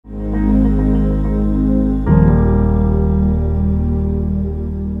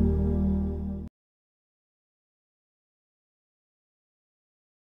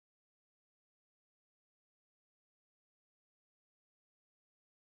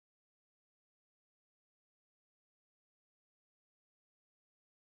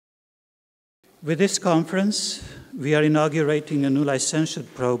With this conference, we are inaugurating a new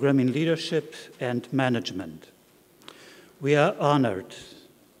licentiate program in leadership and management. We are honored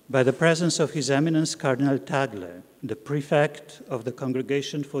by the presence of His Eminence Cardinal Tagle, the prefect of the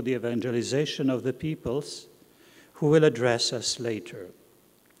Congregation for the Evangelization of the Peoples, who will address us later.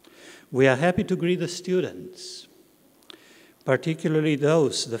 We are happy to greet the students, particularly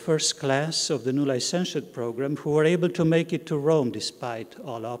those, the first class of the new licentiate program, who were able to make it to Rome despite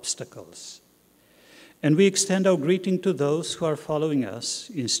all obstacles. And we extend our greeting to those who are following us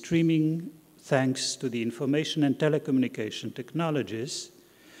in streaming, thanks to the information and telecommunication technologies,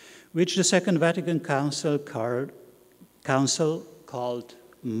 which the Second Vatican Council called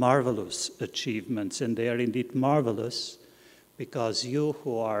marvelous achievements. And they are indeed marvelous because you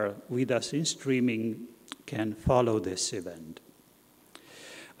who are with us in streaming can follow this event.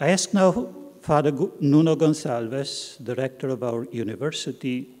 I ask now Father Nuno Gonçalves, the rector of our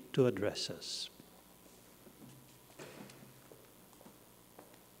university, to address us.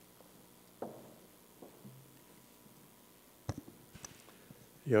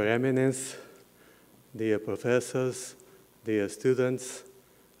 Your Eminence, dear professors, dear students,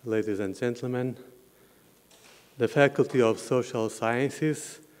 ladies and gentlemen, the Faculty of Social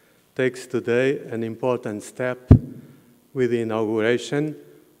Sciences takes today an important step with the inauguration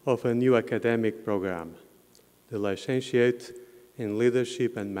of a new academic program, the Licentiate in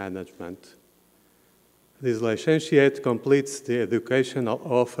Leadership and Management. This Licentiate completes the educational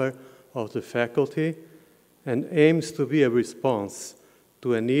offer of the faculty and aims to be a response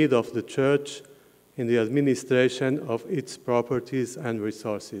to a need of the Church in the administration of its properties and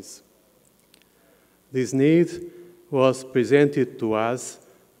resources. This need was presented to us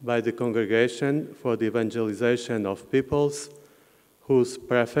by the Congregation for the Evangelization of Peoples, whose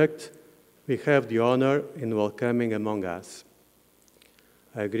prefect we have the honor in welcoming among us.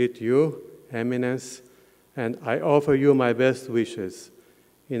 I greet you, Eminence, and I offer you my best wishes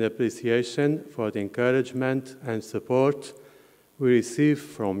in appreciation for the encouragement and support we receive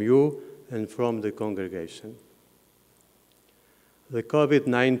from you and from the congregation. The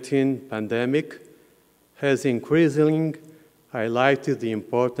COVID-19 pandemic has increasingly highlighted the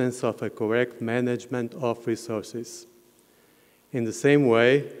importance of a correct management of resources. In the same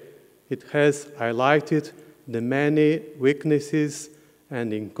way, it has highlighted the many weaknesses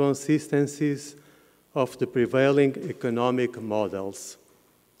and inconsistencies of the prevailing economic models.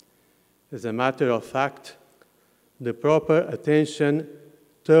 As a matter of fact, the proper attention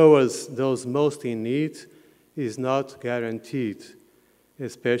towards those most in need is not guaranteed,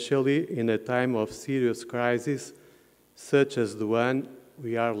 especially in a time of serious crisis such as the one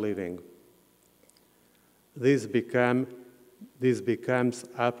we are living. This becomes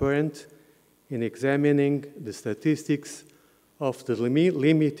apparent in examining the statistics of the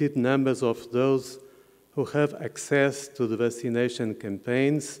limited numbers of those who have access to the vaccination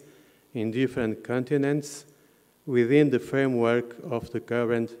campaigns in different continents within the framework of the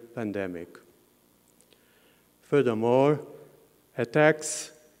current pandemic. Furthermore,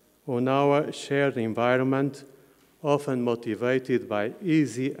 attacks on our shared environment, often motivated by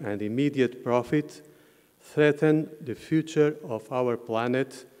easy and immediate profit, threaten the future of our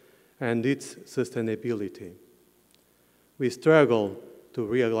planet and its sustainability. We struggle to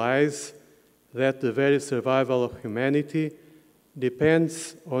realize that the very survival of humanity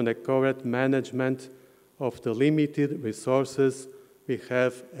depends on a correct management of the limited resources we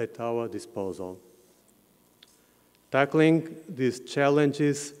have at our disposal. Tackling these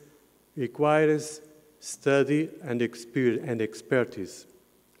challenges requires study and expertise.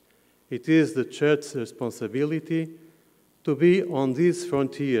 It is the Church's responsibility to be on these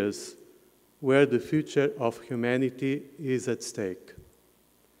frontiers where the future of humanity is at stake.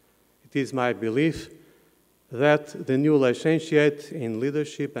 It is my belief that the new Licentiate in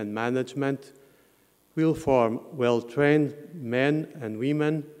Leadership and Management will form well-trained men and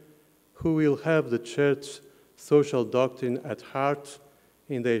women who will have the Church's social doctrine at heart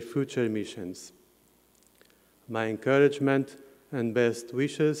in their future missions. My encouragement and best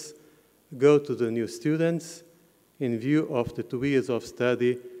wishes go to the new students in view of the 2 years of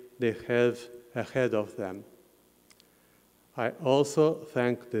study they have ahead of them. I also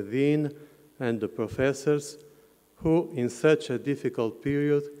thank the Dean and the professors who, in such a difficult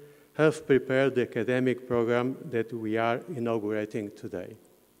period, have prepared the academic program that we are inaugurating today.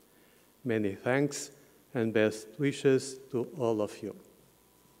 Many thanks and best wishes to all of you.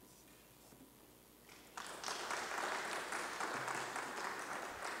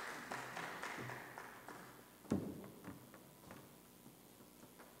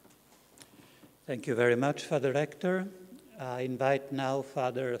 Thank you very much, Father Rector. I invite now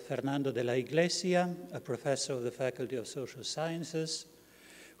Father Fernando de la Iglesia, a professor of the Faculty of Social Sciences,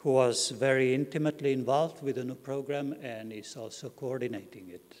 who was very intimately involved with the new program and is also coordinating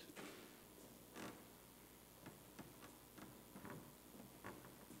it.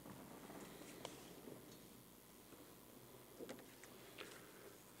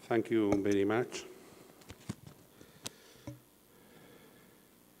 Thank you very much.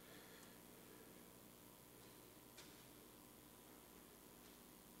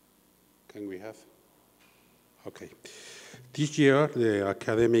 Can we have? Okay. This year, the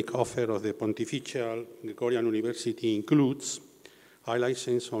academic offer of the Pontifical Gregorian University includes a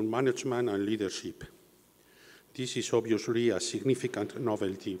license on management and leadership. This is obviously a significant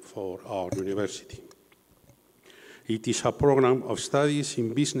novelty for our university. It is a program of studies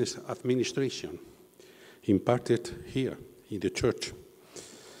in business administration, imparted here in the church,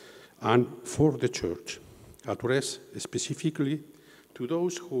 and for the church, addressed specifically to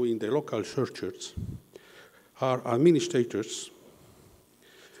those who in the local churches are administrators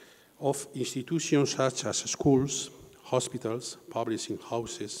of institutions such as schools, hospitals, publishing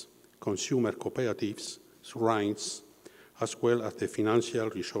houses, consumer cooperatives, shrines, as well as the financial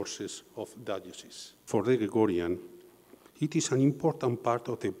resources of dioceses. For the Gregorian, it is an important part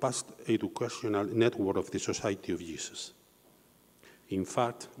of the vast educational network of the Society of Jesus. In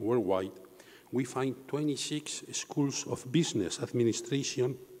fact, worldwide, we find 26 schools of business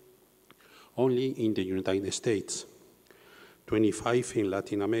administration only in the United States, 25 in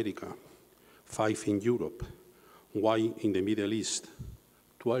Latin America, 5 in Europe, 1 in the Middle East,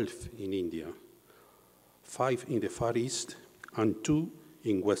 12 in India, 5 in the Far East, and 2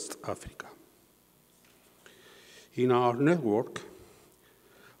 in West Africa. In our network,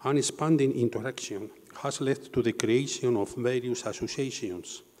 an expanding interaction has led to the creation of various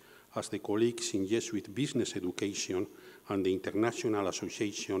associations, as the colleagues in Jesuit Business Education and the International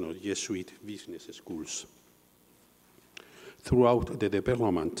Association of Jesuit Business Schools. Throughout the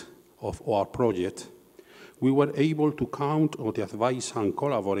development of our project, we were able to count on the advice and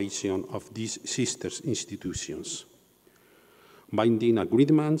collaboration of these sister institutions. Binding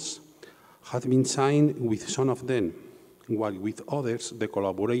agreements have been signed with some of them, while with others the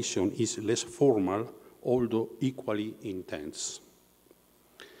collaboration is less formal, although equally intense.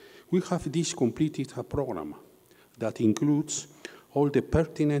 We have thus completed a program that includes all the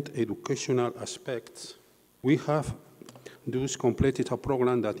pertinent educational aspects. We have thus completed a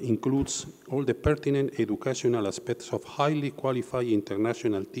program that includes all the pertinent educational aspects of highly qualified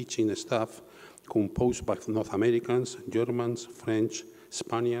international teaching staff composed by North Americans, Germans, French,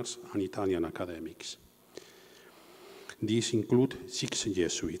 Spaniards, and Italian academics. These include 6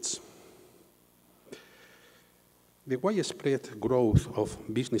 Jesuits. The widespread growth of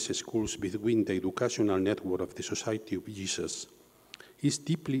business schools within the educational network of the Society of Jesus is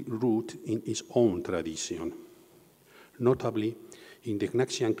deeply rooted in its own tradition, notably in the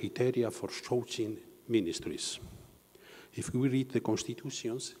Ignacian criteria for choosing ministries. If we read the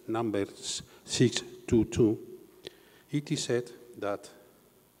Constitution's numbers 622, it is said that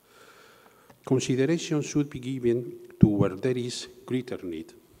consideration should be given to where there is greater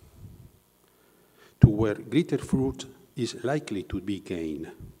need, to where greater fruit is likely to be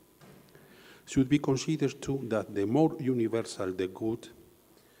gained. Should be considered too that the more universal the good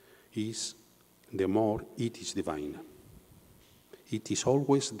is, the more it is divine. It is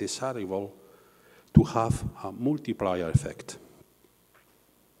always desirable to have a multiplier effect.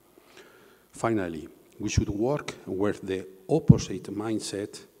 Finally, we should work where the opposite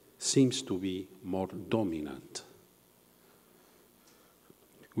mindset seems to be more dominant.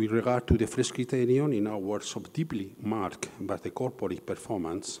 With regard to the first criterion, in our words of deeply marked by the corporate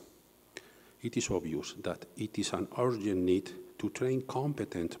performance, it is obvious that it is an urgent need to train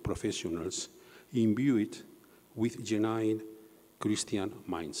competent professionals imbued with genuine Christian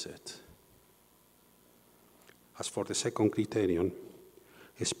mindset. As for the second criterion,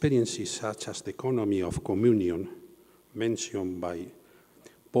 experiences such as the economy of communion mentioned by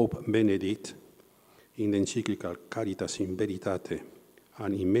Pope Benedict in the encyclical Caritas in Veritate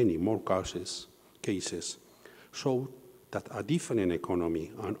and in many more cases show that a different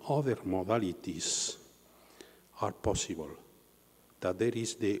economy and other modalities are possible, that there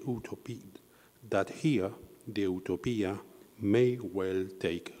is the utopia, that here the utopia may well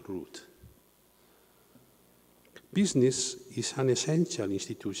take root. Business is an essential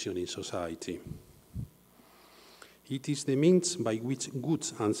institution in society. It is the means by which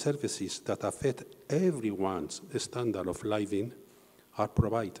goods and services that affect everyone's standard of living are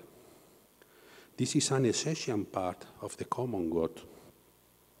provided. This is an essential part of the common good.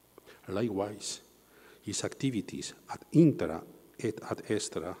 Likewise, Its activities at intra and at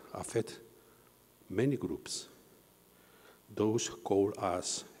extra affect many groups, those called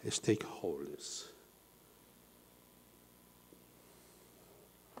as stakeholders.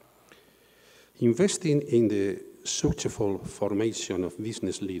 Investing in the successful formation of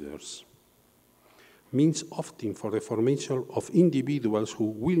business leaders means opting for the formation of individuals who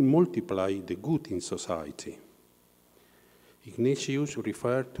will multiply the good in society. Ignatius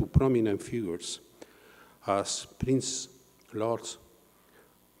referred to prominent figures as princes, lords,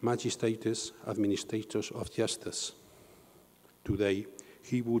 magistrates, administrators of justice. Today,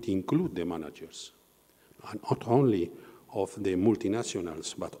 he would include the managers, and not only of the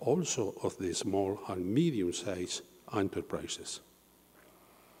multinationals, but also of the small and medium-sized enterprises.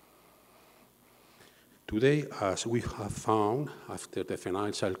 Today, as we have found after the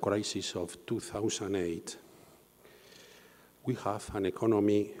financial crisis of 2008, we have an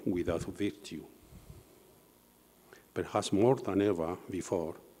economy without virtue. Perhaps more than ever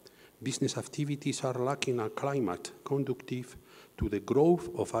before, business activities are lacking a climate conducive to the growth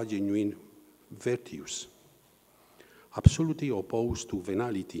of a genuine virtues, absolutely opposed to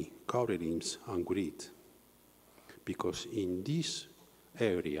venality, cowardliness, and greed. Because in this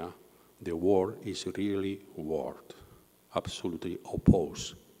area, the world is really world, absolutely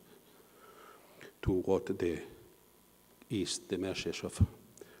opposed to what is the message of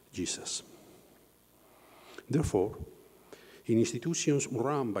Jesus. Therefore, in institutions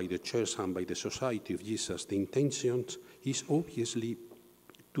run by the Church and by the Society of Jesus, the intention is obviously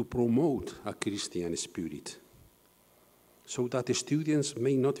to promote a Christian spirit, so that the students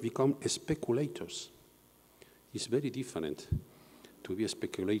may not become speculators. It's very different to be a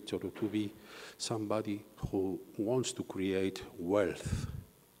speculator or to be somebody who wants to create wealth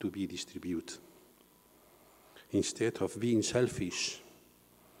to be distributed, instead of being selfish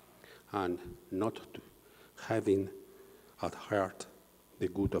and not having at heart the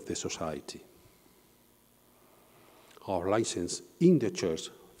good of the society. Our license in the Church,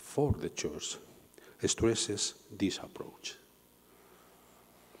 for the Church, stresses this approach.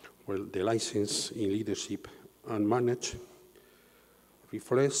 Well, the license in leadership and management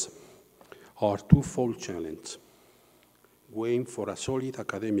reflects our twofold challenge: going for a solid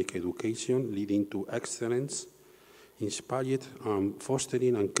academic education leading to excellence, inspired and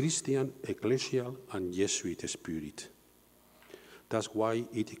fostering a Christian, ecclesial, and Jesuit spirit. That's why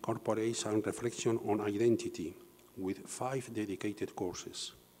it incorporates a reflection on identity with 5 dedicated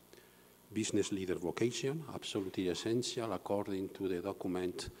courses. Business leader vocation, absolutely essential according to the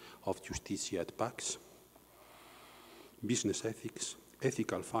document of Licentiate Pax. Business ethics,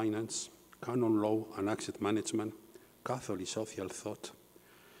 ethical finance, canon law and asset management, Catholic social thought.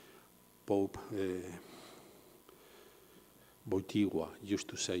 Pope Wojtyła used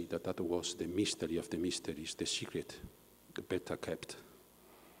to say that that was the mystery of the mysteries, the secret, the better kept.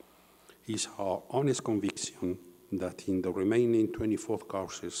 It's our honest conviction that in the remaining 24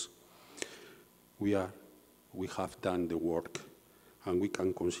 courses, we have done the work, and we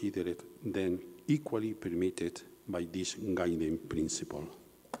can consider it then equally permitted by this guiding principle.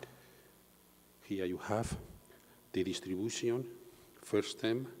 Here you have the distribution, first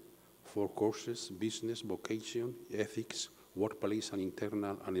term, 4 courses: business, vocation, ethics, workplace and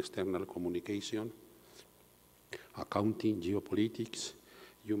internal and external communication, accounting, geopolitics,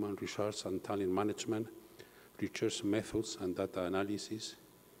 human resource and talent management, research methods and data analysis,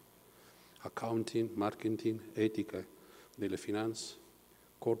 accounting, marketing, ética de la finance,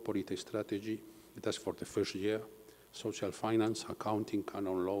 corporate strategy, that's for the first year, social finance, accounting,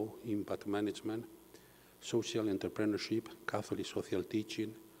 canon law, impact management, social entrepreneurship, Catholic social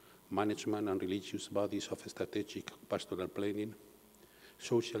teaching, management and religious bodies of strategic pastoral planning,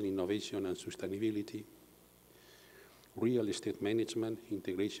 social innovation and sustainability, real estate management,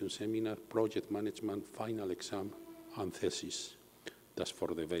 integration seminar, project management, final exam, and thesis. That's for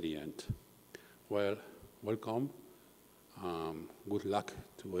the very end. Well, welcome. Good luck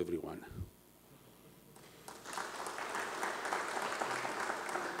to everyone.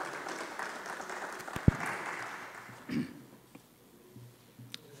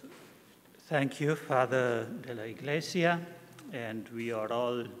 Thank you, Father de la Iglesia, and we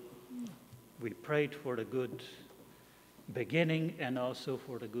prayed for the good beginning and also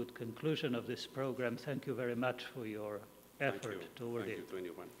for the good conclusion of this program. Thank you very much for your effort toward it. Thank you to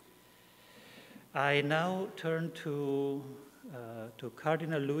anyone. I now turn to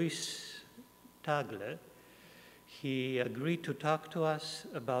Cardinal Luis Tagle. He agreed to talk to us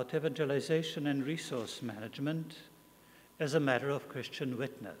about evangelization and resource management as a matter of Christian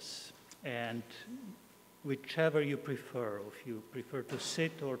witness. And whichever you prefer, if you prefer to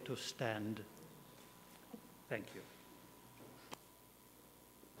sit or to stand. Thank you.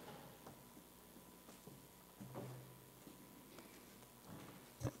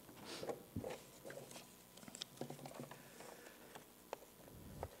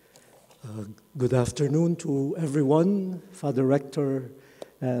 Good afternoon to everyone, Father Rector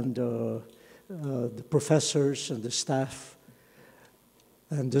and the professors and the staff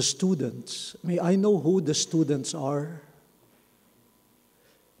and the students. May I know who the students are?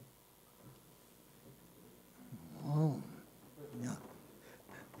 Oh, yeah.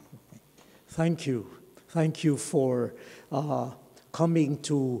 Thank you. Thank you for coming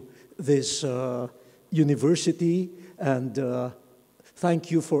to this university, and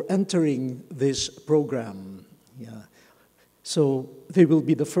thank you for entering this program. Yeah. So they will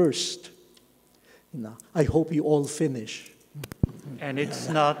be the first. I hope you all finish. And it's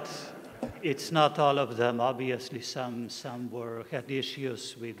not all of them. Obviously, some had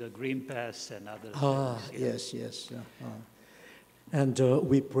issues with the Green Pass and other things. Yes. And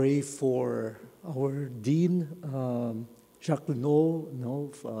we pray for our Dean, Jacques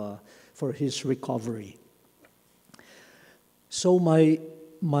Luneau, for his recovery. So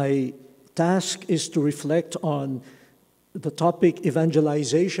my task is to reflect on the topic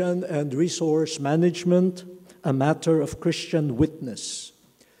evangelization and resource management, a matter of Christian witness.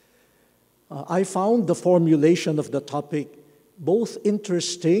 I found the formulation of the topic both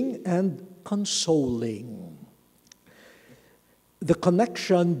interesting and consoling. The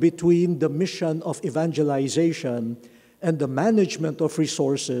connection between the mission of evangelization and the management of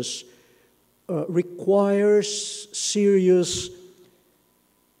resources requires serious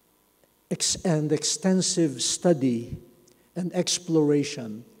and extensive study and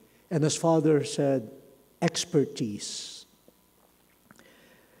exploration, and as Father said, expertise.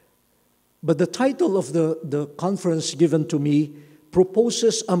 But the title of the conference given to me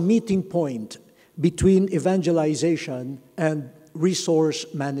proposes a meeting point between evangelization and resource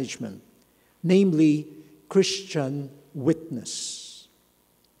management, namely Christian witness.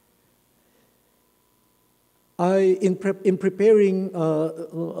 In preparing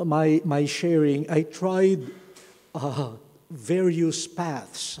my sharing, I tried various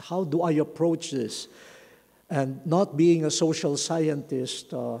paths. How do I approach this? And not being a social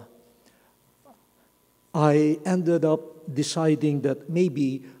scientist, I ended up deciding that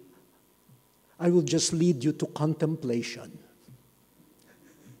maybe I will just lead you to contemplation.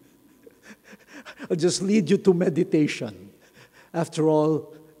 I'll just lead you to meditation. After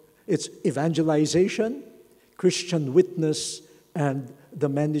all, it's evangelization, Christian witness, and the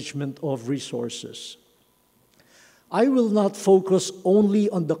management of resources. I will not focus only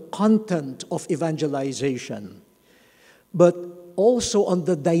on the content of evangelization, but also on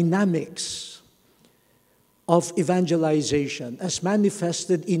the dynamics of evangelization as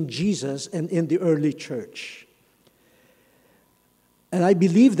manifested in Jesus and in the early church. And I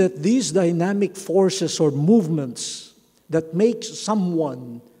believe that these dynamic forces or movements that make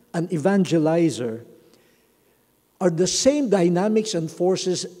someone an evangelizer are the same dynamics and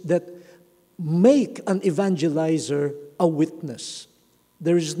forces that make an evangelizer a witness.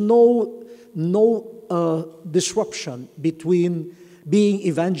 There is no disruption between being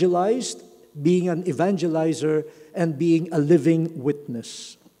evangelized, being an evangelizer, and being a living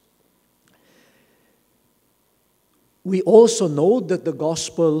witness. We also know that the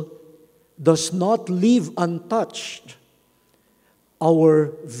gospel does not leave untouched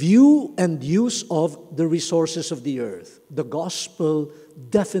our view and use of the resources of the earth. The gospel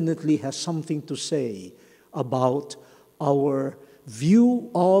definitely has something to say about our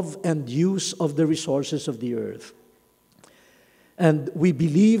view of and use of the resources of the earth. And we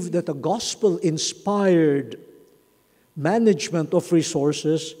believe that a gospel-inspired management of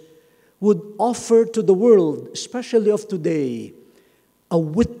resources would offer to the world, especially of today, a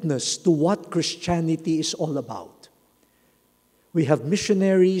witness to what Christianity is all about. We have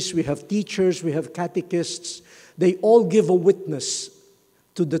missionaries, we have teachers, we have catechists. They all give a witness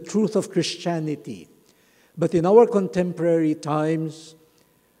to the truth of Christianity. But in our contemporary times,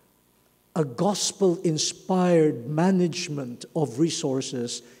 a gospel-inspired management of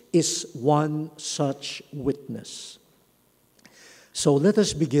resources is one such witness. So let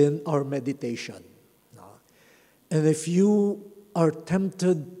us begin our meditation. And if you are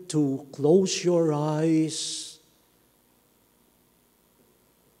tempted to close your eyes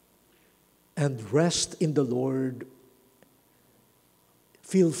and rest in the Lord,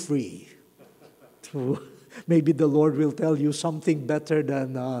 feel free to. Maybe the Lord will tell you something better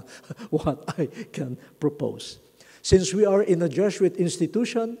than what I can propose. Since we are in a Jesuit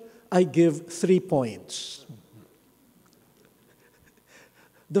institution, I give 3 points.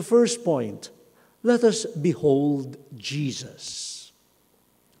 The first point, Let us behold Jesus.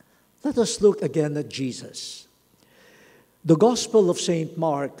 Let us look again at Jesus. The Gospel of St.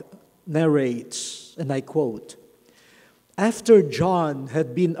 Mark narrates, and I quote, "After John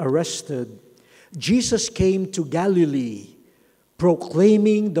had been arrested, Jesus came to Galilee,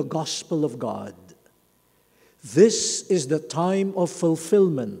 proclaiming the gospel of God. This is the time of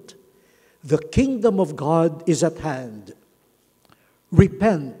fulfillment. The kingdom of God is at hand.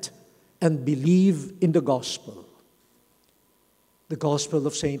 Repent and believe in the gospel." The Gospel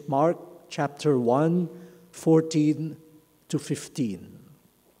of St. Mark, chapter 1, 14 to 15.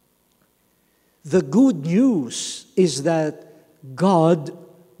 The good news is that God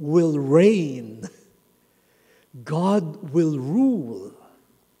will reign. God will rule.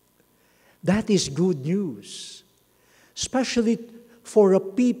 That is good news, especially for a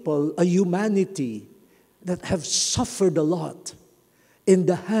people, a humanity that have suffered a lot in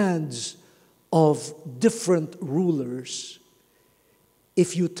the hands of different rulers.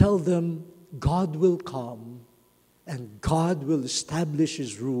 If you tell them God will come and God will establish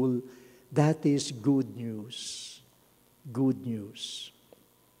His rule, that is good news. Good news.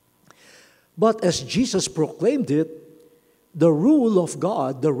 But as Jesus proclaimed it, the rule of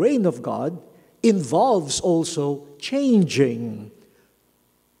God, the reign of God, involves also changing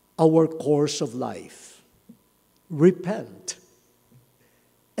our course of life. Repent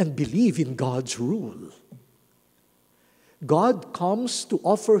and believe in God's rule. God comes to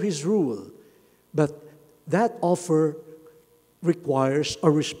offer His rule, but that offer requires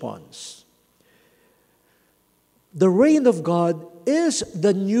a response. The reign of God is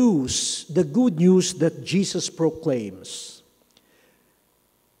the news, the good news that Jesus proclaims.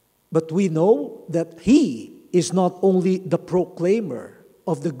 But we know that He is not only the proclaimer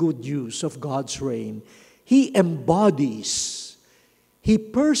of the good news of God's reign, He embodies, He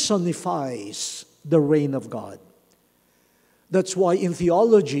personifies the reign of God. That's why in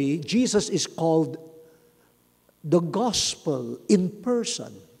theology, Jesus is called the gospel in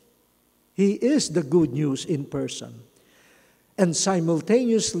person. He is the good news in person. And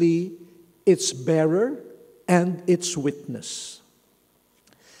simultaneously, its bearer and its witness.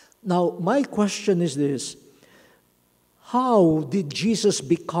 Now, my question is this: how did Jesus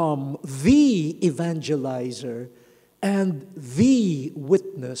become the evangelizer and the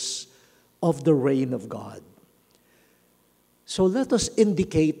witness of the reign of God? So let us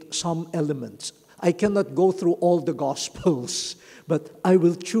indicate some elements. I cannot go through all the Gospels, but I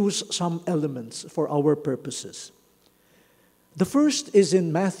will choose some elements for our purposes. The first is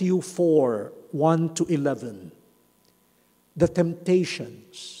in Matthew 4, 1 to 11. The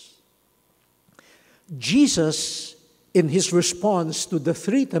temptations. Jesus, in His response to the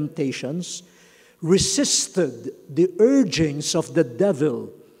three temptations, resisted the urgings of the devil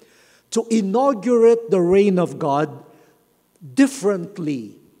to inaugurate the reign of God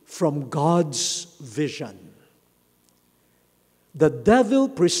differently from God's vision. The devil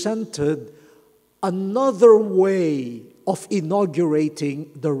presented another way of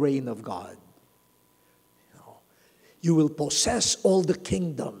inaugurating the reign of God. You will possess all the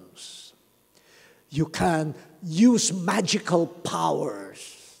kingdoms. You can use magical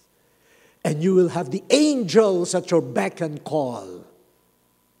powers. And you will have the angels at your beck and call.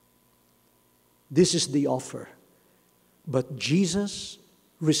 This is the offer. But Jesus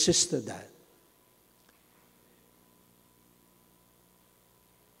resisted that.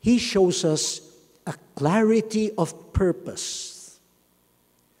 He shows us a clarity of purpose.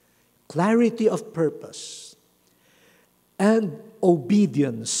 Clarity of purpose. And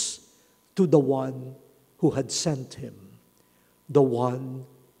obedience to the one who had sent Him. The one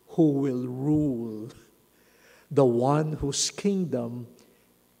who will rule. The one whose kingdom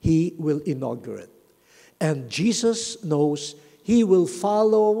He will inaugurate. And Jesus knows He will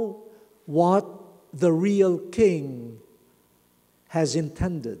follow what the real king has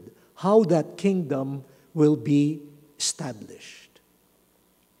intended, how that kingdom will be established.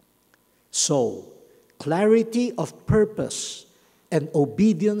 So, clarity of purpose and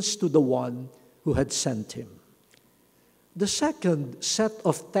obedience to the one who had sent Him. The second set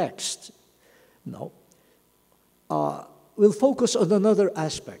of texts will focus on another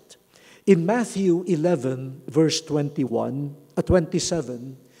aspect. In Matthew 11, verse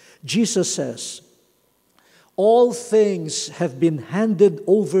 27, Jesus says, "All things have been handed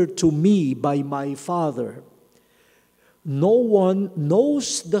over to me by my Father. No one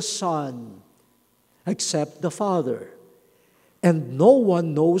knows the Son except the Father, and no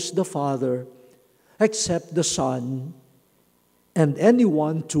one knows the Father except the Son, and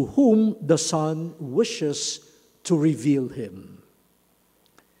anyone to whom the Son wishes to reveal Him."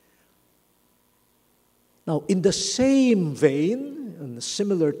 Now, in the same vein, in a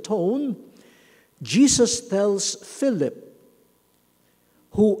similar tone, Jesus tells Philip,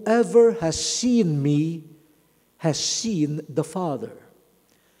 "Whoever has seen me has seen the Father."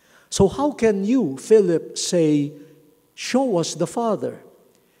 So how can you, Philip, say, "Show us the Father"?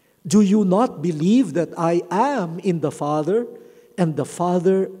 Do you not believe that I am in the Father and the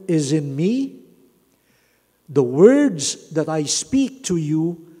Father is in me? The words that I speak to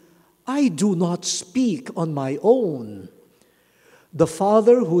you, I do not speak on my own. The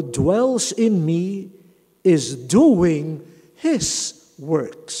Father who dwells in me is doing His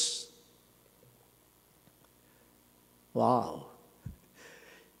works. Wow.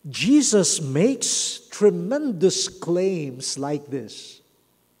 Jesus makes tremendous claims like this.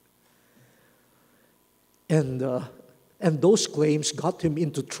 And those claims got him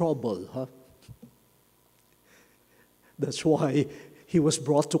into trouble. Huh? That's why he was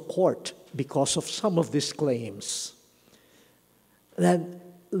brought to court, because of some of these claims. Then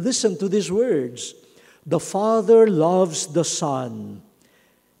listen to these words. The Father loves the Son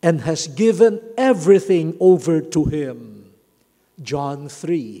and has given everything over to Him. John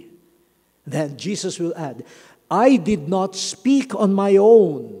 3. Then Jesus will add, I did not speak on my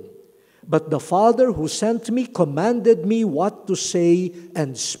own, but the Father who sent me commanded me what to say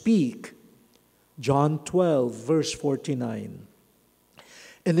and speak. John 12, verse 49.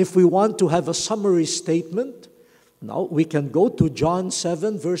 And if we want to have a summary statement, now we can go to John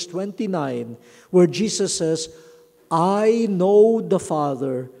 7, verse 29, where Jesus says, I know the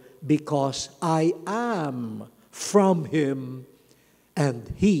Father because I am from Him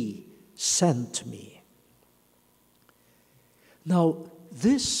and He sent me. Now,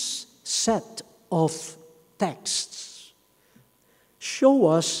 this set of texts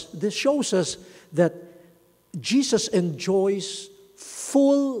shows us that Jesus enjoys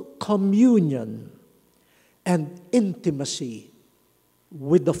full communion and intimacy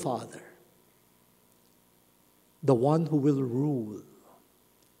with the Father, the one who will rule.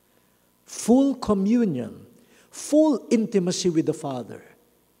 Full communion, full intimacy with the Father,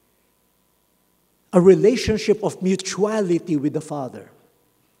 a relationship of mutuality with the Father.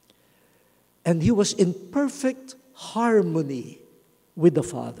 And He was in perfect harmony with the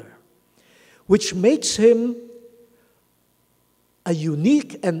Father, which makes Him a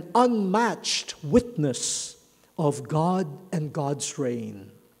unique and unmatched witness of God and God's reign.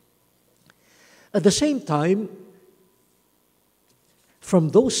 At the same time, from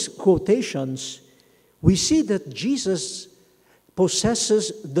those quotations, we see that Jesus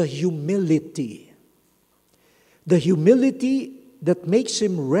possesses the humility that makes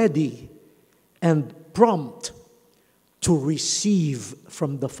Him ready and prompt to receive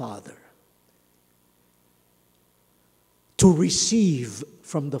from the Father. To receive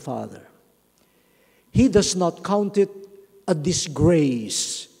from the Father. He does not count it a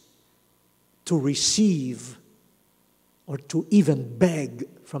disgrace to receive or to even beg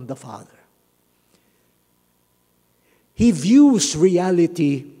from the Father. He views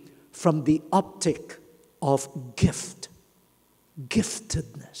reality from the optic of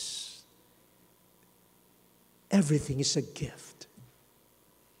giftedness. Everything is a gift.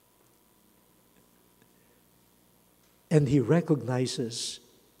 And He recognizes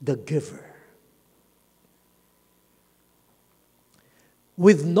the giver.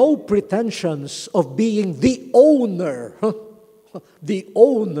 With no pretensions of being the owner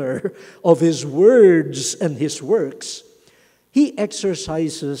of His words and His works, He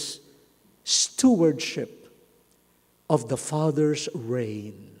exercises stewardship of the Father's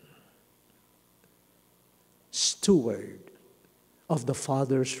reign. Steward of the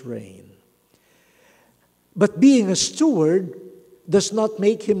Father's reign. But being a steward does not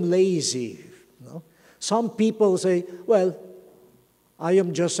make him lazy. No? Some people say, well, I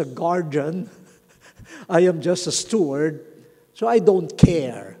am just a guardian. I am just a steward, so I don't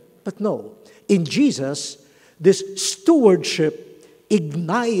care. But no, in Jesus, this stewardship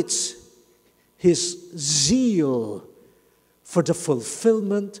ignites His zeal for the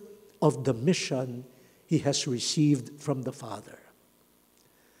fulfillment of the mission He has received from the Father.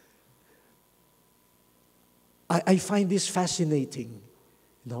 I find this fascinating,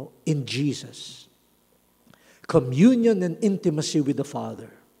 in Jesus. Communion and intimacy with the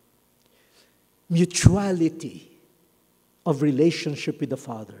Father. Mutuality of relationship with the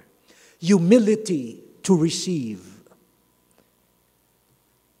Father. Humility to receive.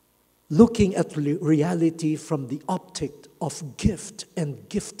 Looking at reality from the optic of gift and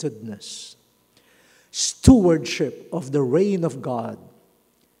giftedness. Stewardship of the reign of God,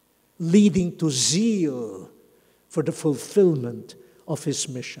 leading to zeal for the fulfillment of His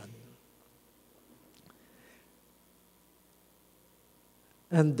mission.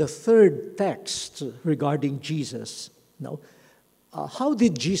 And the third text regarding Jesus. Now, how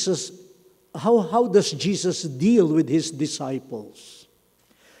does Jesus deal with his disciples?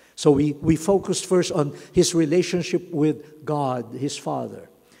 So we focused first on his relationship with God, his Father.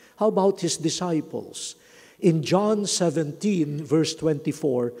 How about his disciples? In John 17, verse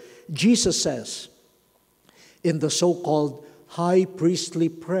 24, Jesus says, in the so-called high priestly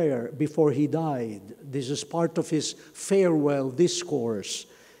prayer before he died, this is part of his farewell discourse,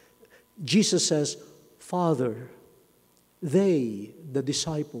 Jesus says, Father, they, the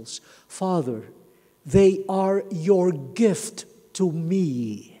disciples, Father, they are your gift to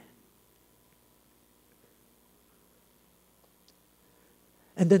me.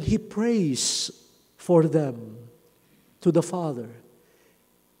 And then he prays for them to the Father.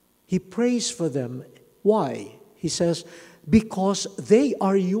 He prays for them. Why? He says, because they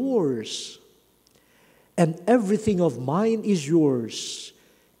are yours, and everything of mine is yours,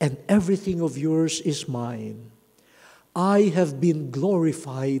 and everything of yours is mine. I have been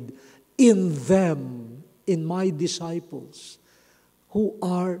glorified in them, in my disciples, who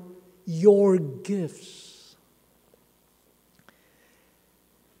are your gifts.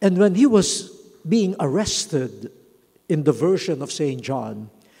 And when he was being arrested in the version of St.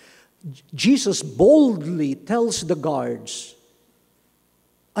 John, Jesus boldly tells the guards,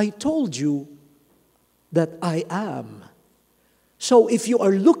 I told you that I am. So if you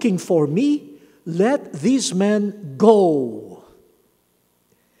are looking for me, let these men go.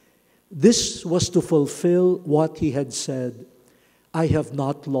 This was to fulfill what he had said, I have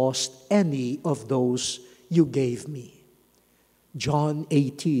not lost any of those you gave me. John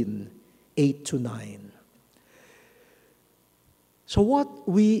 18, 8-9. So what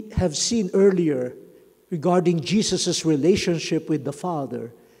we have seen earlier regarding Jesus' relationship with the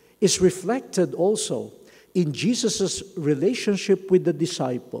Father is reflected also in Jesus' relationship with the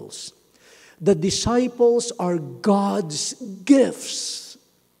disciples. The disciples are God's gifts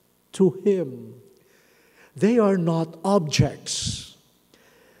to him. They are not objects.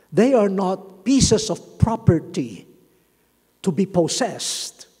 They are not pieces of property to be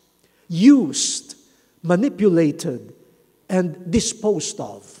possessed, used, manipulated, and disposed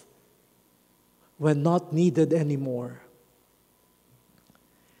of when not needed anymore.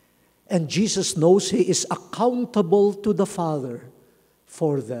 And Jesus knows he is accountable to the Father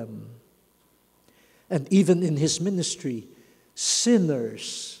for them. And even in his ministry,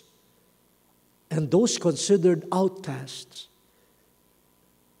 sinners and those considered outcasts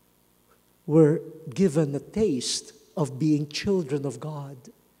were given a taste of being children of God.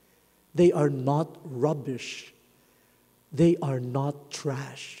 They are not rubbish. They are not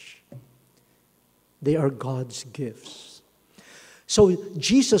trash. They are God's gifts. So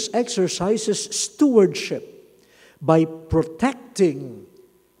Jesus exercises stewardship by protecting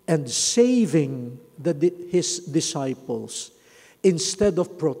and saving his disciples instead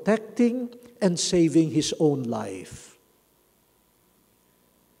of protecting and saving his own life.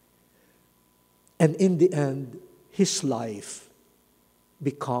 And in the end, his life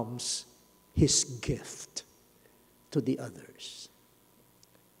becomes his gift to the others.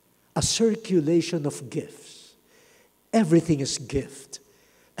 A circulation of gifts. Everything is gift.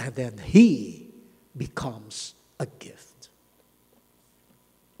 And then he becomes a gift.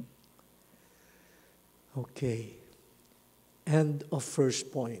 Okay. End of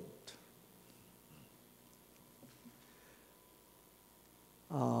first point.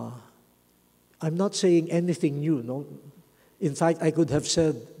 I'm not saying anything new, no? In fact, I could have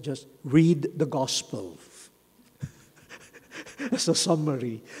said, just read the gospel as a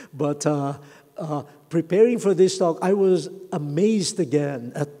summary. But preparing for this talk, I was amazed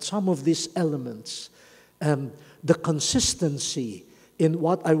again at some of these elements. The consistency in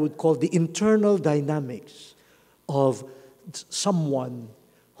what I would call the internal dynamics of someone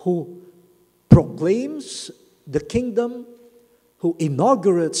who proclaims the kingdom, who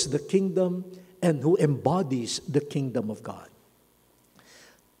inaugurates the kingdom, and who embodies the kingdom of God.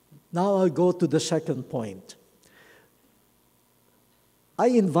 Now I'll go to the second point. I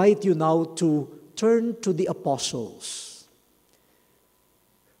invite you now to turn to the apostles,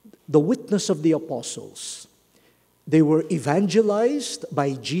 the witness of the apostles. They were evangelized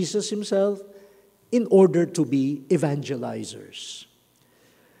by Jesus himself in order to be evangelizers.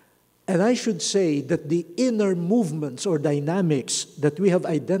 And I should say that the inner movements or dynamics that we have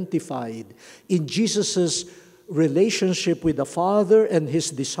identified in Jesus' relationship with the Father and his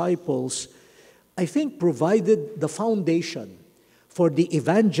disciples, I think provided the foundation for the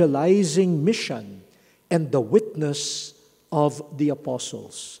evangelizing mission and the witness of the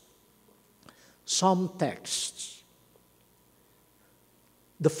apostles. Some texts.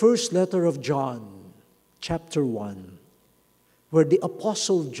 the first letter of John, chapter 1, where the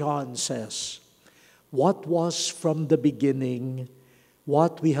Apostle John says, "What was from the beginning,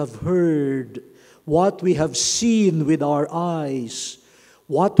 what we have heard, what we have seen with our eyes,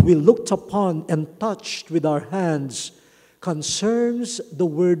 what we looked upon and touched with our hands, concerns the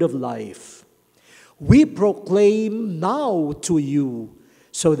word of life. We proclaim now to you,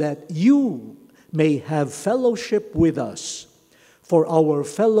 so that you may have fellowship with us. For our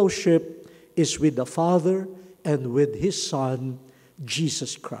fellowship is with the Father and with His Son,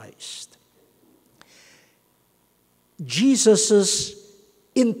 Jesus Christ." Jesus'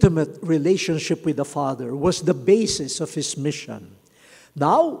 intimate relationship with the Father was the basis of His mission.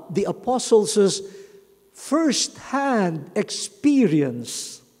 Now, the apostles' first-hand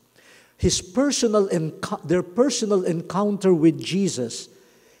experience, their personal encounter with Jesus,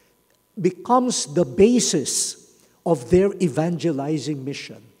 becomes the basis of their evangelizing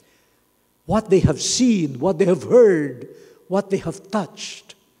mission. What they have seen, what they have heard, what they have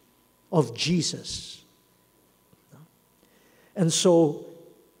touched of Jesus. And so,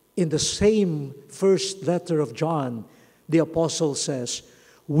 in the same first letter of John, the apostle says,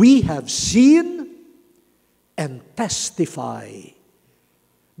 "We have seen and testify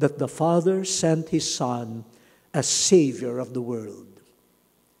that the Father sent His Son as Savior of the world."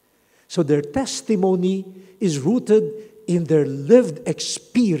 So their testimony is rooted in their lived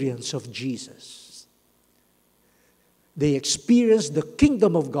experience of Jesus. They experienced the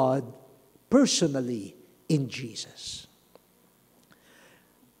kingdom of God personally in Jesus.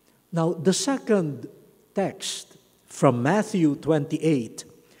 Now, the second text from Matthew 28,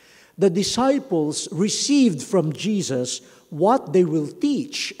 the disciples received from Jesus what they will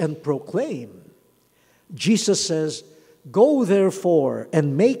teach and proclaim. Jesus says, "Go therefore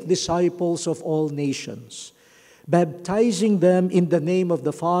and make disciples of all nations, baptizing them in the name of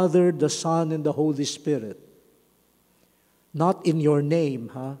the Father, the Son, and the Holy Spirit." Not in your name,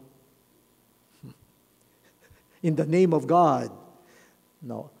 huh? In the name of God.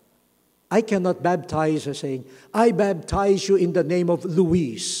 No. I cannot baptize as saying, "I baptize you in the name of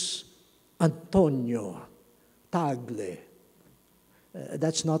Luis, Antonio, Tagle."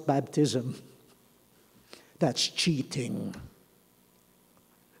 That's not baptism. That's cheating.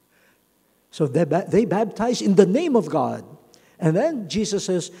 So they baptize in the name of God. And then Jesus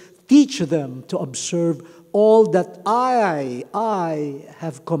says, "Teach them to observe all that I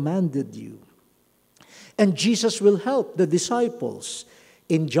have commanded you." And Jesus will help the disciples.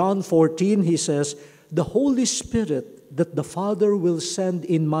 In John 14, He says, "The Holy Spirit that the Father will send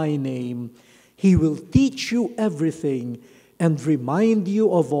in my name, He will teach you everything and remind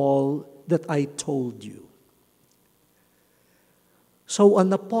you of all that I told you." So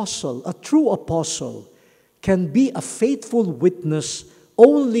an apostle, a true apostle, can be a faithful witness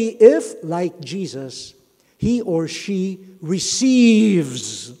only if, like Jesus, he or she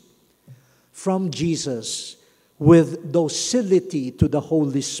receives from Jesus with docility to the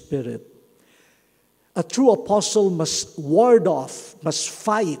Holy Spirit. A true apostle must ward off, must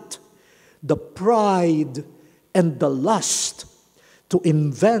fight the pride and the lust to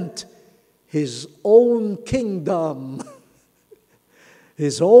invent his own kingdom,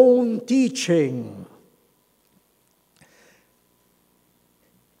 his own teaching.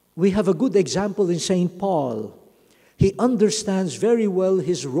 We have a good example in St. Paul. He understands very well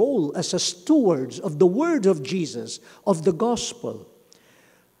his role as a steward of the word of Jesus, of the gospel.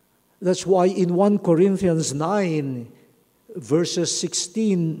 That's why in 1 Corinthians 9, verses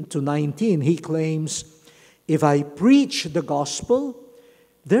 16 to 19, he claims, "If I preach the gospel,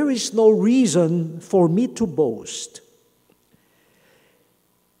 there is no reason for me to boast.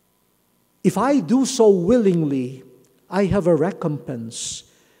 If I do so willingly, I have a recompense.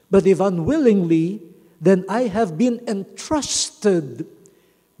 But if unwillingly, then I have been entrusted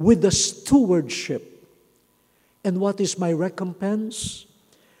with the stewardship. And what is my recompense?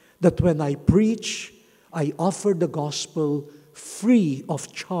 That when I preach, I offer the gospel free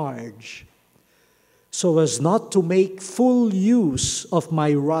of charge, so as not to make full use of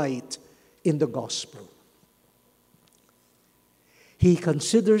my right in the gospel." He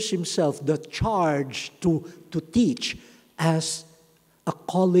considers himself the charge to teach as a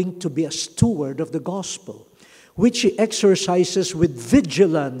calling to be a steward of the gospel, which he exercises with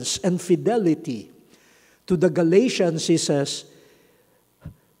vigilance and fidelity. To the Galatians, he says,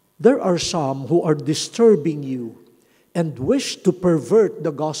 "There are some who are disturbing you and wish to pervert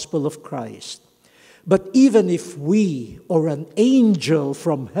the gospel of Christ. But even if we or an angel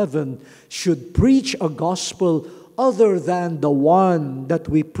from heaven should preach a gospel other than the one that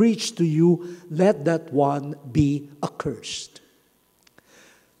we preach to you, let that one be accursed."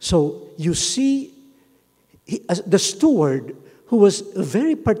 So you see, the steward who was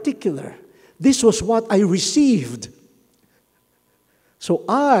very particular, this was what I received. So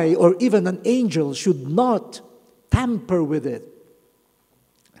I, or even an angel, should not tamper with it.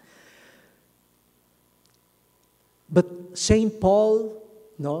 But St. Paul,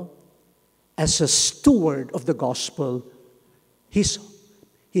 as a steward of the gospel, his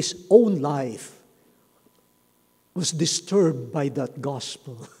own life was disturbed by that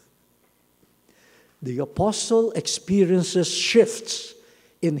gospel. The apostle experiences shifts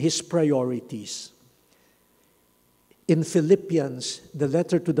in his priorities. In Philippians, the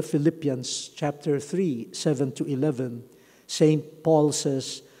letter to the Philippians, chapter 3, 7 to 11, St. Paul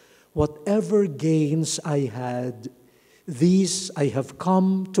says, "Whatever gains I had, these I have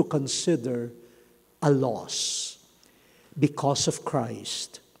come to consider a loss because of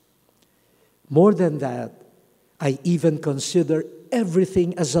Christ. More than that, I even consider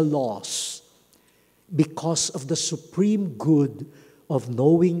everything as a loss because of the supreme good of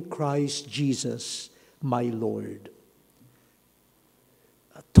knowing Christ Jesus, my Lord."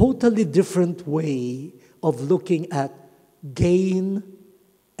 A totally different way of looking at gain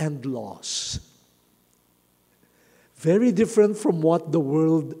and loss. Very different from what the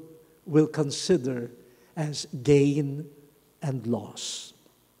world will consider as gain and loss.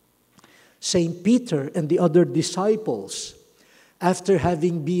 St. Peter and the other disciples, after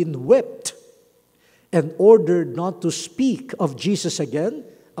having been whipped and ordered not to speak of Jesus again,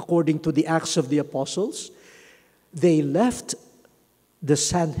 according to the Acts of the Apostles, they left the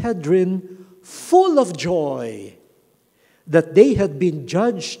Sanhedrin full of joy that they had been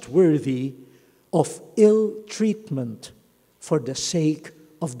judged worthy of ill treatment for the sake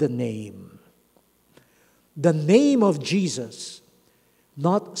of the name. The name of Jesus,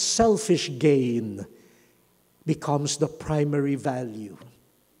 not selfish gain, becomes the primary value.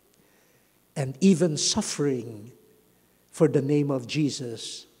 And even suffering for the name of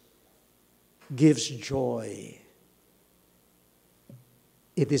Jesus gives joy.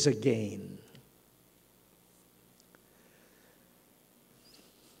 It is a gain.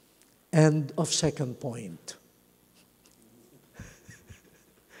 End of second point.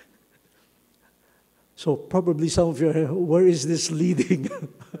 So probably some of you are, where is this leading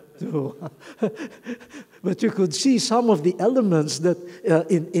to? But you could see some of the elements that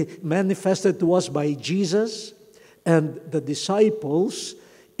manifested to us by Jesus and the disciples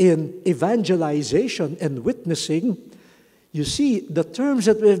in evangelization and witnessing. You see the terms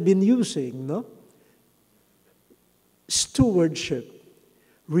that we have been using, no? Stewardship,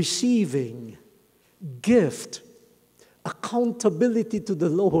 receiving, gift, accountability to the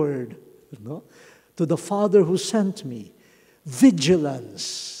Lord, to the Father who sent me,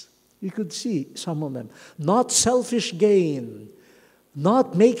 vigilance. You could see some of them. Not selfish gain,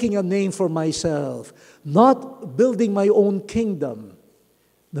 not making a name for myself, not building my own kingdom,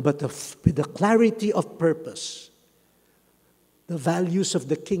 but with the clarity of purpose. The values of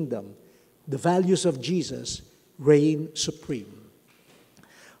the kingdom, the values of Jesus reign supreme.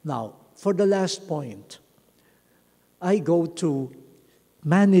 Now, for the last point, I go to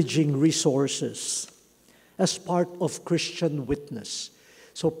managing resources as part of Christian witness.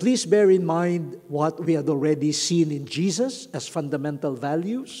 So please bear in mind what we had already seen in Jesus as fundamental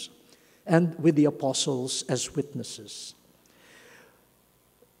values and with the apostles as witnesses.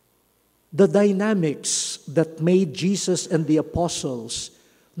 The dynamics that made Jesus and the apostles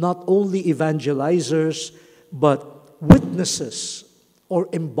not only evangelizers, but witnesses or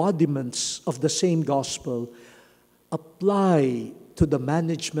embodiments of the same gospel apply to the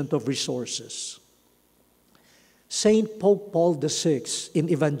management of resources. Saint Pope Paul VI in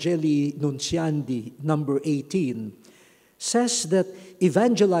Evangelii Nuntiandi, number 18, says that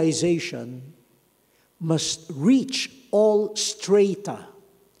evangelization must reach all strata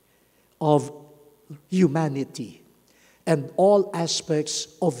of humanity and all aspects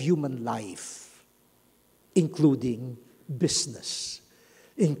of human life, including business,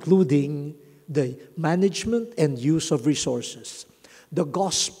 including the management and use of resources. The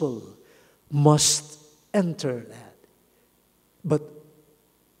gospel must enter that. But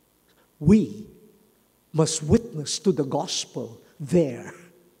we must witness to the gospel there.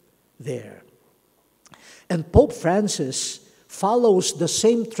 And Pope Francis follows the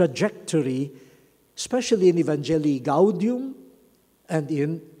same trajectory, especially in Evangelii Gaudium and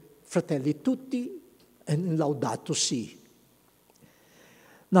in Fratelli Tutti and in Laudato Si.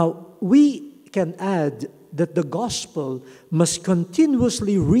 Now, we can add that the gospel must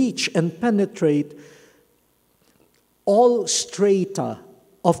continuously reach and penetrate all strata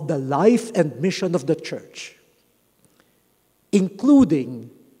of the life and mission of the church, including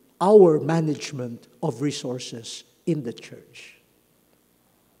our management of resources in the church.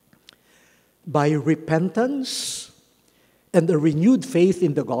 By repentance and a renewed faith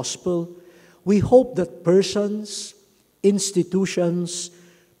in the gospel, we hope that persons, institutions,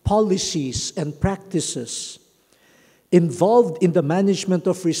 policies, and practices involved in the management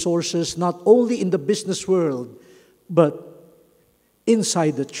of resources, not only in the business world, but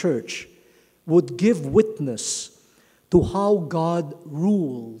inside the church, would give witness to how God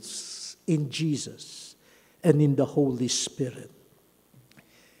rules in Jesus and in the Holy Spirit.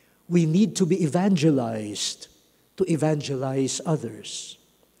 We need to be evangelized to evangelize others.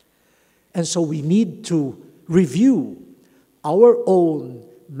 And so we need to review our own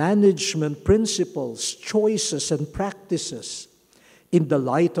management principles, choices, and practices in the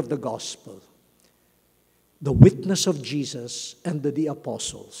light of the gospel, the witness of Jesus and the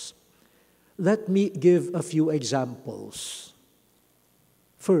apostles. Let me give a few examples.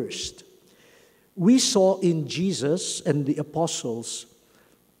 First, we saw in Jesus and the apostles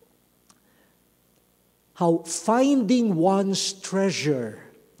how finding one's treasure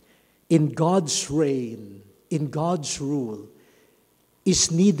in God's reign, in God's rule,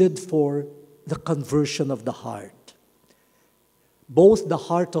 is needed for the conversion of the heart, both the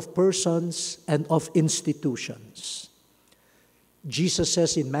heart of persons and of institutions. Jesus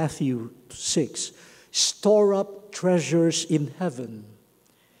says in Matthew 6, "Store up treasures in heaven,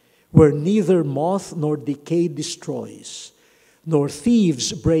 where neither moth nor decay destroys, nor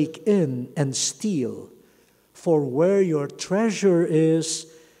thieves break in and steal. For where your treasure is,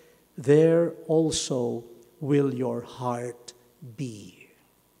 there also will your heart be."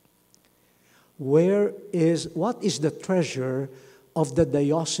 What is the treasure of the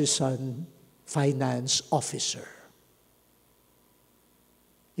diocesan finance officer?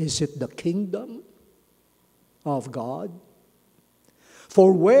 Is it the kingdom of God?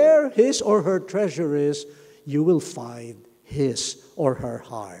 For where his or her treasure is, you will find his or her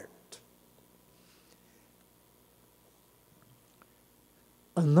heart.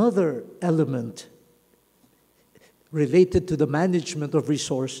 Another element related to the management of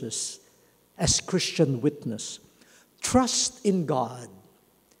resources as Christian witness: trust in God,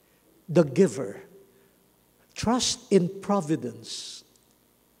 the giver. Trust in providence.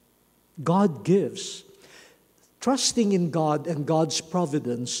 God gives. Trusting in God and God's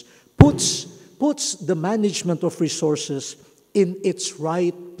providence puts the management of resources in its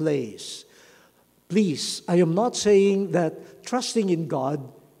right place. Please, I am not saying that trusting in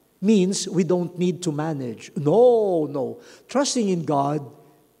God means we don't need to manage. No. Trusting in God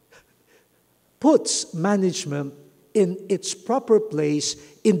puts management in its proper place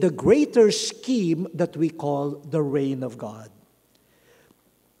in the greater scheme that we call the reign of God.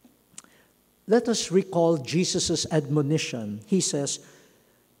 Let us recall Jesus' admonition. He says,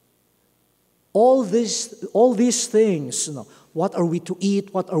 all these things, what are we to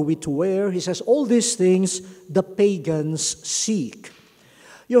eat, what are we to wear? He says, all these things the pagans seek.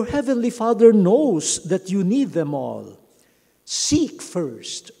 Your heavenly Father knows that you need them all. Seek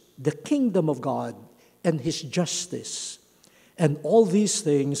first the kingdom of God and His justice, and all these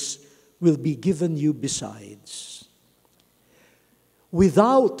things will be given you besides.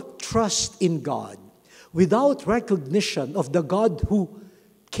 Without trust in God, without recognition of the God who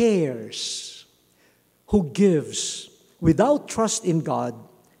cares, who gives, without trust in God,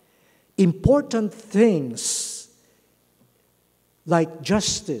 important things like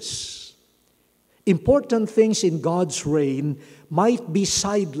justice, important things in God's reign might be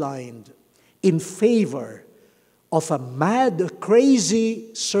sidelined in favor of a mad,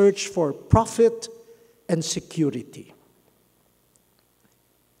 crazy search for profit and security.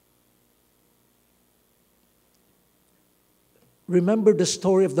 Remember the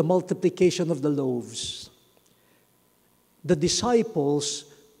story of the multiplication of the loaves. The disciples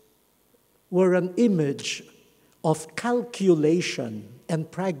were an image of calculation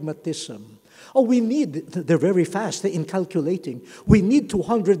and pragmatism. They're very fast in calculating. We need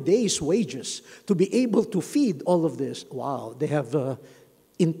 200 days' wages to be able to feed all of this. Wow, they have an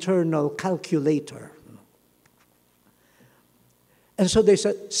internal calculator. And so they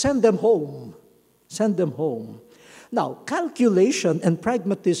said, send them home. Send them home. Now, calculation and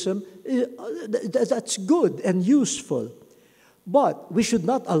pragmatism, that's good and useful. But we should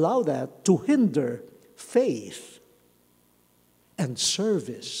not allow that to hinder faith and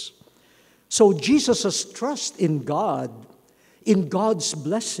service. So Jesus' trust in God, in God's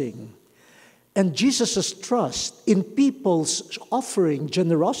blessing, and Jesus' trust in people's offering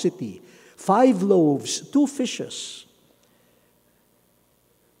generosity, 5 loaves, 2 fishes.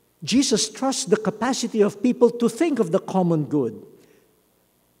 Jesus trusts the capacity of people to think of the common good.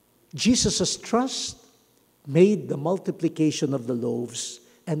 Jesus' trust made the multiplication of the loaves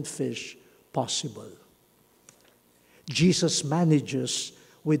and fish possible. Jesus manages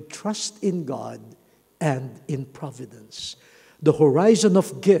with trust in God and in providence. The horizon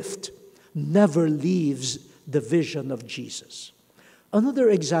of gift never leaves the vision of Jesus. Another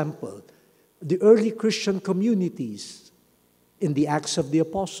example, the early Christian communities in the Acts of the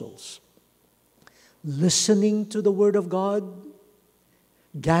Apostles. Listening to the Word of God,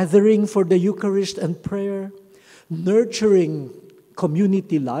 gathering for the Eucharist and prayer, nurturing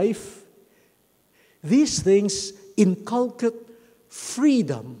community life. These things inculcate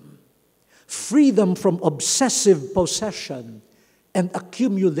freedom from obsessive possession and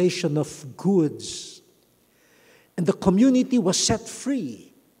accumulation of goods. And the community was set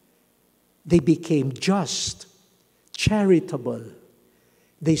free. They became just, charitable.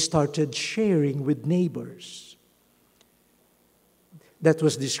 They started sharing with neighbors. That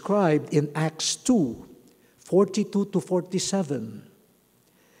was described in Acts 2, 42 to 47.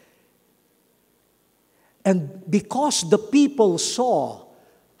 And because the people saw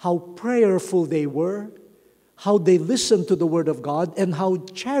how prayerful they were, how they listened to the Word of God, and how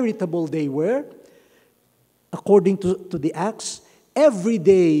charitable they were, according to the Acts, every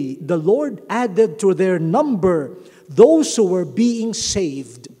day the Lord added to their number those who were being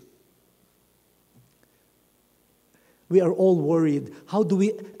saved. We are all worried. How do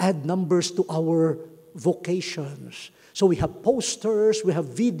we add numbers to our vocations? So we have posters, we have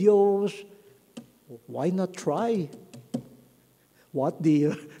videos. Why not try what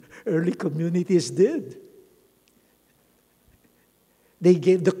the early communities did?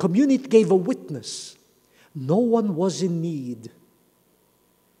 The community gave a witness. No one was in need.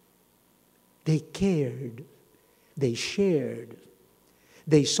 They cared. They shared.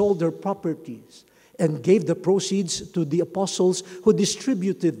 They sold their properties and gave the proceeds to the apostles who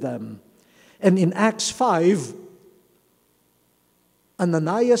distributed them. And in Acts 5,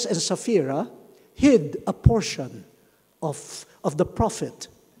 Ananias and Sapphira hid a portion of the prophet,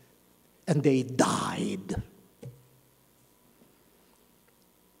 and they died.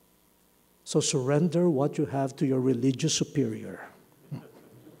 So surrender what you have to your religious superior.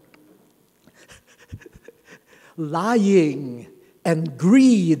 Lying and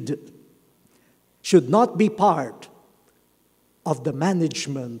greed should not be part of the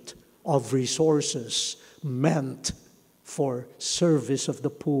management of resources meant for service of the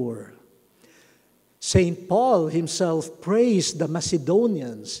poor. St. Paul himself praised the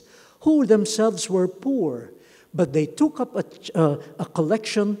Macedonians, who themselves were poor, but they took up a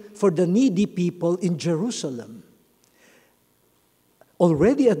collection for the needy people in Jerusalem.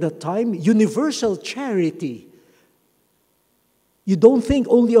 Already at that time, universal charity. You don't think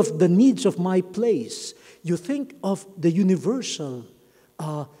only of the needs of my place. You think of the universal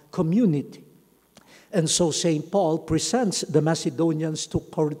community. And so St. Paul presents the Macedonians to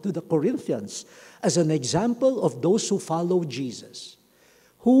the Corinthians as an example of those who follow Jesus,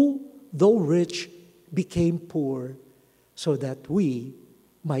 who, though rich, became poor so that we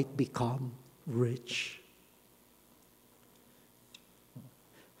might become rich.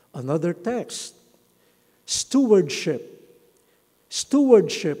 Another text, stewardship.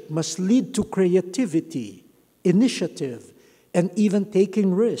 Stewardship must lead to creativity, initiative, and even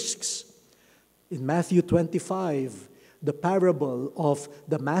taking risks. In Matthew 25, the parable of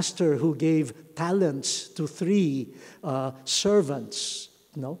the master who gave talents to 3 servants,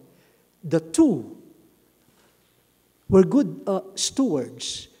 the 2 were good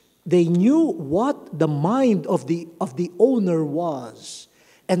stewards. They knew what the mind of the owner was,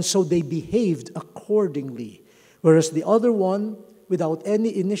 and so they behaved accordingly. Whereas the other one, without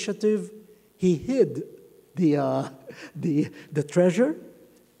any initiative, he hid the treasure,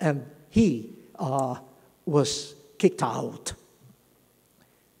 and he was kicked out.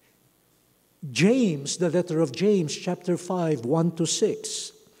 James, the letter of James, chapter 5, 1 to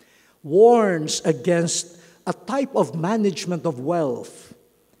 6, warns against a type of management of wealth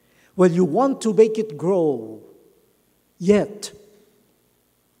where you want to make it grow, yet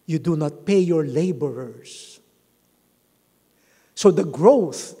you do not pay your laborers. So the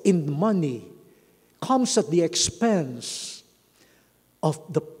growth in money comes at the expense of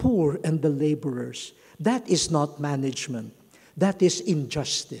the poor and the laborers. That is not management. That is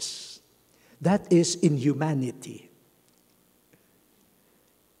injustice. That is inhumanity.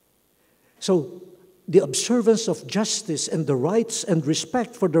 So the observance of justice and the rights and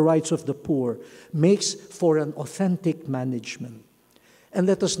respect for the rights of the poor makes for an authentic management. And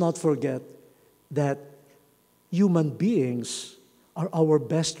let us not forget that human beings are our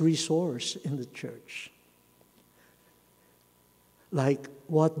best resource in the church. like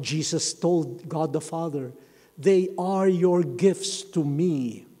what Jesus told God the Father, they are your gifts to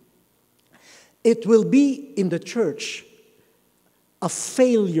me. It will be in the church a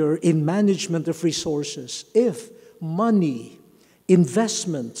failure in management of resources if money,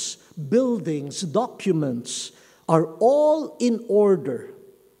 investments, buildings, documents are all in order,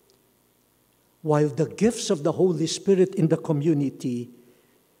 while the gifts of the Holy Spirit in the community,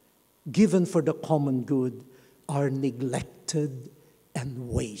 given for the common good, are neglected and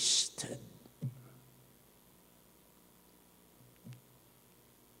wasted.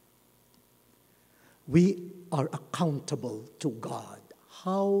 We are accountable to God.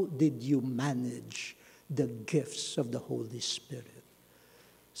 How did you manage the gifts of the Holy Spirit?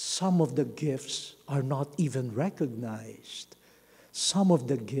 Some of the gifts are not even recognized. Some of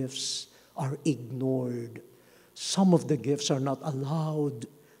the gifts are ignored. Some of the gifts are not allowed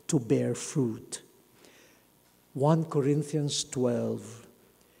to bear fruit. 1 Corinthians 12.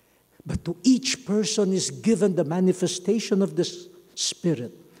 But to each person is given the manifestation of the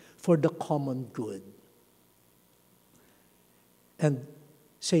Spirit for the common good. And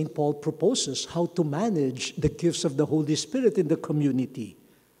St. Paul proposes how to manage the gifts of the Holy Spirit in the community.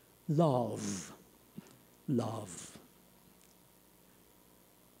 Love. Love.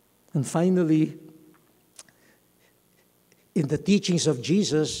 And finally, in the teachings of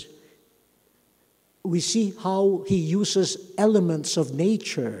Jesus, we see how he uses elements of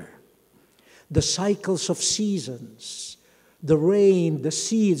nature, the cycles of seasons, the rain, the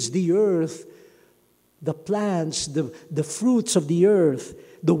seeds, the earth, the plants, the fruits of the earth,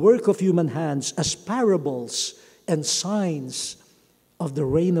 the work of human hands as parables and signs of the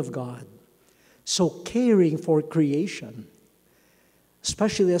reign of God. So caring for creation,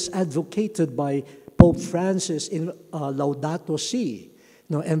 especially as advocated by Pope Francis in Laudato Si,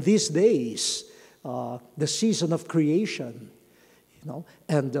 and these days, the season of creation,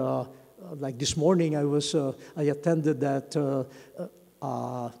 and like this morning, I attended that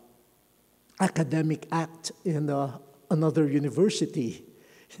academic act in another university,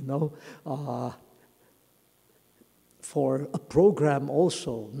 for a program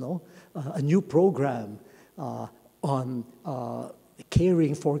also, a new program on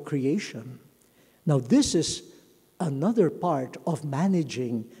caring for creation. Now, this is another part of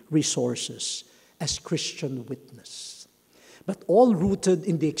managing resources as Christian witness, but all rooted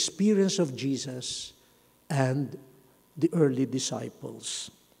in the experience of Jesus and the early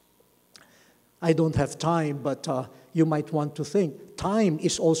disciples. I don't have time, but you might want to think, time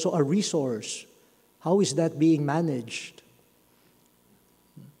is also a resource. How is that being managed?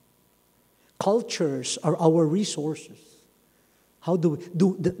 Cultures are our resources. How do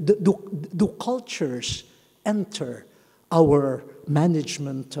cultures enter our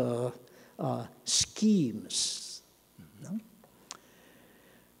management schemes?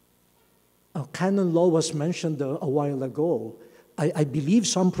 Canon law was mentioned a while ago. I believe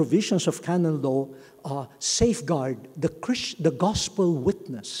some provisions of canon law safeguard the gospel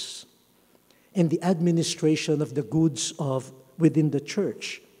witness and the administration of the goods within the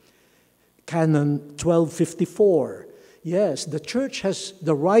church. Canon 1254. Yes, the church has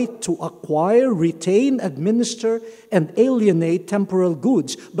the right to acquire, retain, administer, and alienate temporal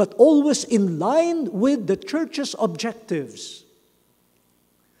goods, but always in line with the church's objectives.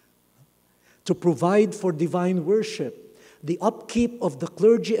 To provide for divine worship, the upkeep of the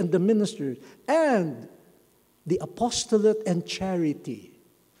clergy and the ministers, and the apostolate and charity.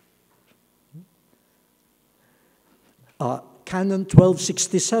 Canon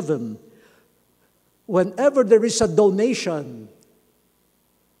 1267. Whenever there is a donation,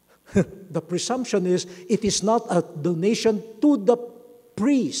 the presumption is it is not a donation to the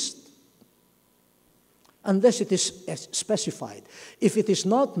priest, unless it is specified. If it is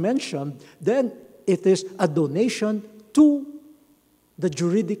not mentioned, then it is a donation to the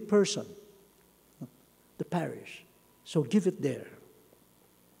juridic person, the parish. So give it there.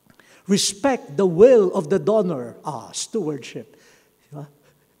 Respect the will of the donor. Stewardship.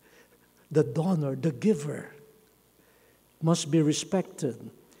 The donor, the giver, must be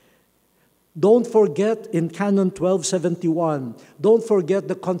respected. Don't forget in Canon 1271, don't forget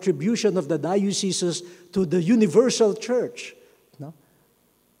the contribution of the dioceses to the universal church.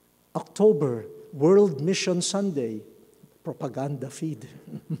 October, World Mission Sunday, propaganda feed.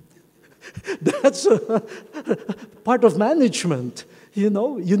 That's part of management,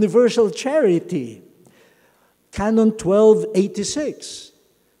 universal charity. Canon 1286.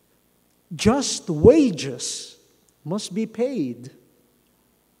 Just wages must be paid.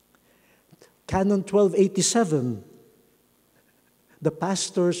 Canon 1287. The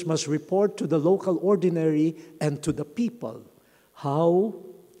pastors must report to the local ordinary and to the people how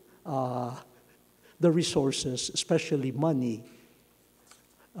the resources, especially money,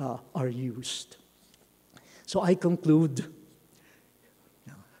 are used. So I conclude,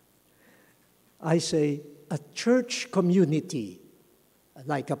 I say a church community,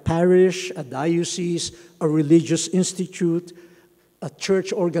 like a parish, a diocese, a religious institute, a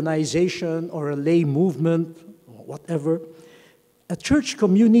church organization or a lay movement, or whatever, a church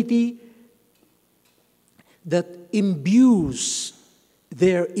community that imbues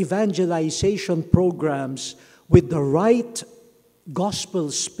their evangelization programs with the right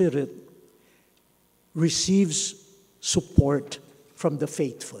gospel spirit receives support from the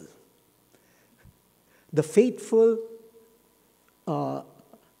faithful. The faithful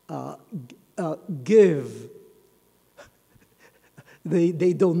give,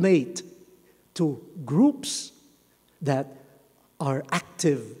 they donate to groups that are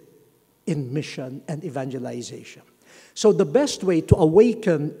active in mission and evangelization. So the best way to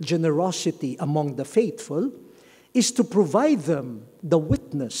awaken generosity among the faithful is to provide them the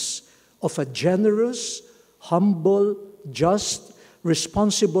witness of a generous, humble, just,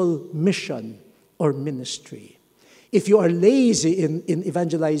 responsible mission or ministry. If you are lazy in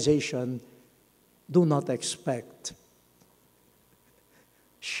evangelization, do not expect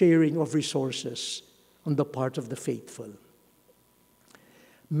sharing of resources on the part of the faithful.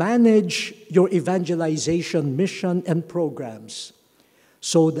 Manage your evangelization mission and programs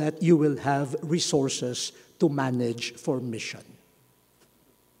so that you will have resources to manage for mission.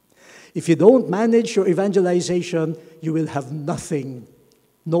 If you don't manage your evangelization, you will have nothing,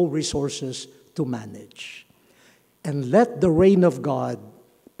 no resources to manage. And let the reign of God,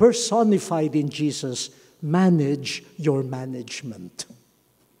 personified in Jesus, manage your management.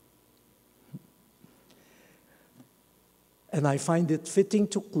 And I find it fitting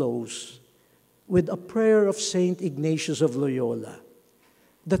to close with a prayer of Saint Ignatius of Loyola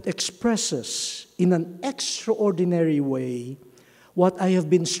that expresses in an extraordinary way what I have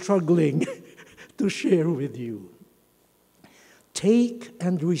been struggling to share with you. Take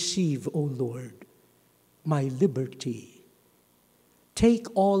and receive, O Lord, my liberty. Take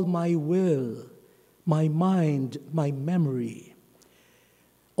all my will, my mind, my memory.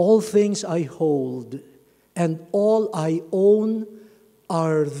 All things I hold and all I own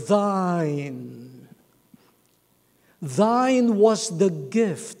are thine. Thine was the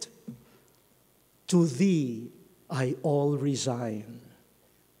gift. To thee I all resign.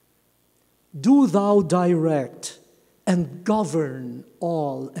 Do thou direct and govern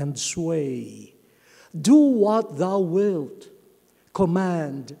all and sway. Do what thou wilt,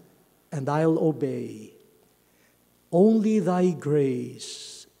 command, and I'll obey. Only thy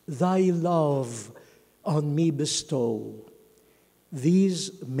grace, thy love on me bestow.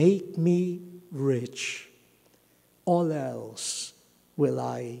 These make me rich. All else will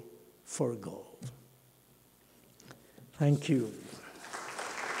I forgo. Thank you.